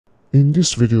In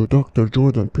this video, Dr.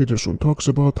 Jordan Peterson talks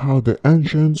about how the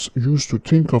ancients used to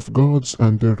think of gods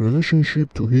and their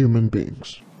relationship to human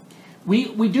beings.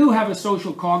 We do have a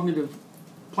social cognitive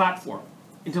platform,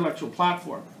 intellectual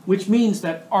platform, which means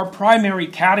that our primary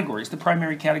categories, the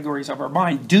primary categories of our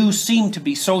mind, do seem to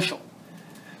be social.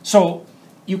 So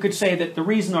you could say that the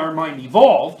reason our mind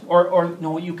evolved, or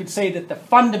no, you could say that the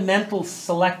fundamental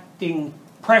selecting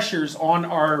pressures on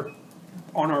our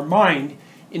mind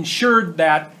ensured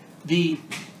that the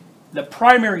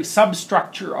primary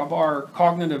substructure of our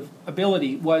cognitive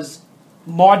ability was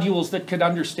modules that could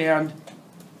understand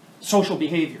social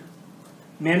behavior.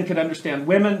 Men could understand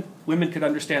women, women could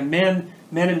understand men,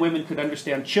 men and women could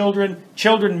understand children,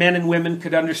 children, men and women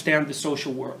could understand the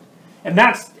social world. And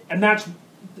that's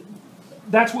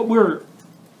what we're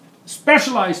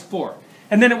specialized for.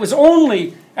 And then it was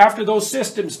only after those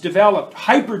systems developed,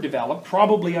 hyper-developed,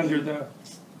 probably under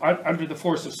the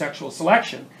force of sexual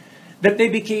selection, that they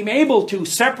became able to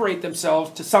separate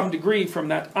themselves to some degree from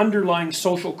that underlying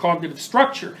social cognitive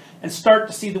structure and start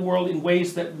to see the world in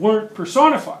ways that weren't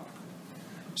personified.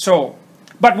 So,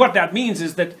 but what that means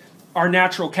is that our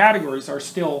natural categories are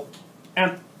still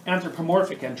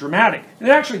anthropomorphic and dramatic. And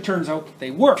it actually turns out that they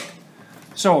work.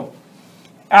 So,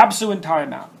 Absu and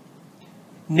timeout.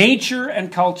 Nature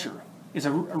and culture is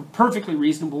a perfectly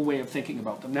reasonable way of thinking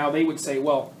about them. Now they would say,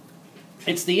 well,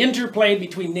 it's the interplay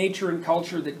between nature and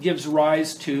culture that gives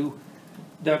rise to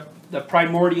the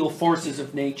primordial forces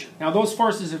of nature. Now those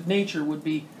forces of nature would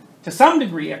be to some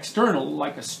degree external,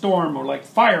 like a storm or like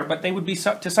fire, but they would be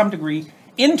to some degree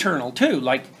internal too,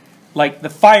 like the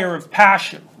fire of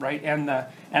passion, right, and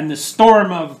the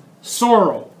storm of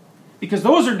sorrow, because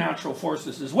those are natural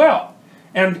forces as well.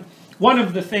 And one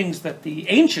of the things that the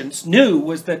ancients knew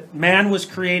was that man was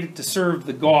created to serve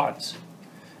the gods.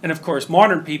 And of course,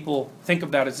 modern people think of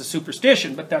that as a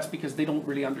superstition, but that's because they don't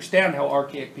really understand how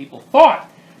archaic people thought.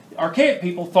 Archaic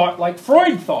people thought like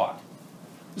Freud thought.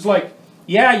 It's like,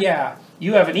 yeah,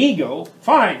 you have an ego,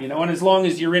 fine, and as long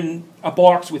as you're in a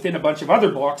box within a bunch of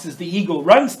other boxes, the ego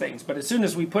runs things. But as soon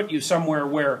as we put you somewhere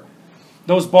where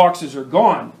those boxes are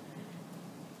gone,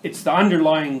 it's the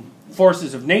underlying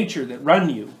forces of nature that run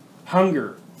you.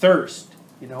 Hunger, thirst,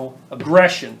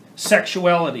 aggression,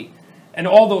 sexuality, and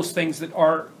all those things that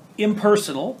are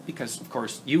impersonal, because of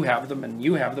course you have them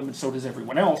and so does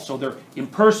everyone else, so they're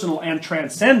impersonal and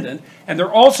transcendent, and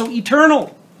they're also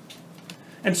eternal.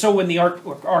 And so when the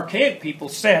archaic people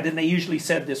said, and they usually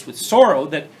said this with sorrow,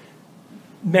 that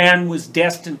man was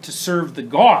destined to serve the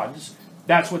gods,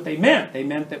 that's what they meant. They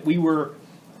meant that we were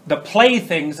the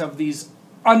playthings of these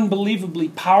unbelievably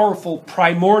powerful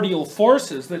primordial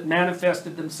forces that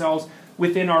manifested themselves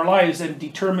within our lives and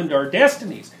determined our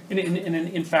destinies. And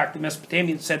in fact, the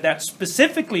Mesopotamians said that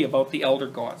specifically about the elder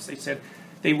gods. They said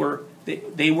they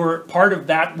were part of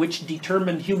that which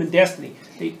determined human destiny.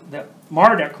 The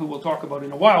Marduk, who we'll talk about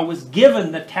in a while, was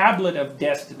given the tablet of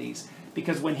destinies,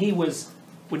 because when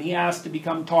he asked to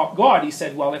become top god, he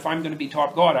said, well, if I'm going to be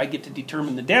top god, I get to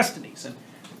determine the destinies. And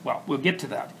well, we'll get to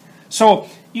that. So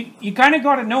you kind of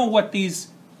got to know what these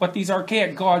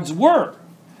archaic gods were.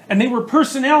 And they were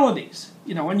personalities,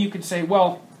 and you could say,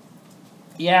 well,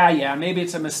 yeah, maybe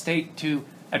it's a mistake to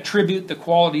attribute the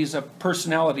qualities of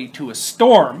personality to a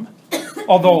storm,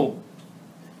 although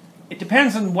it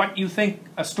depends on what you think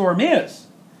a storm is.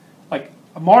 Like,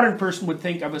 a modern person would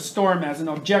think of a storm as an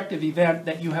objective event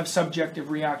that you have subjective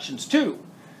reactions to.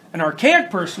 An archaic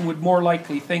person would more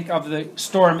likely think of the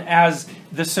storm as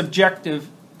the subjective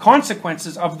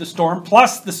consequences of the storm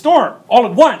plus the storm all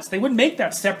at once. They wouldn't make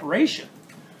that separation.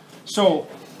 So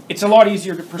it's a lot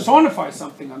easier to personify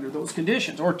something under those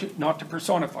conditions, or not to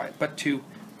personify it, but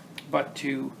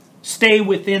to stay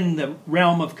within the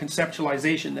realm of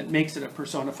conceptualization that makes it a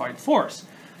personified force.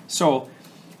 So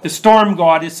the storm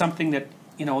god is something that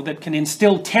that can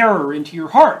instill terror into your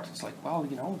heart. It's like, well,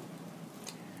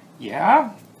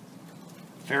 yeah,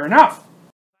 fair enough.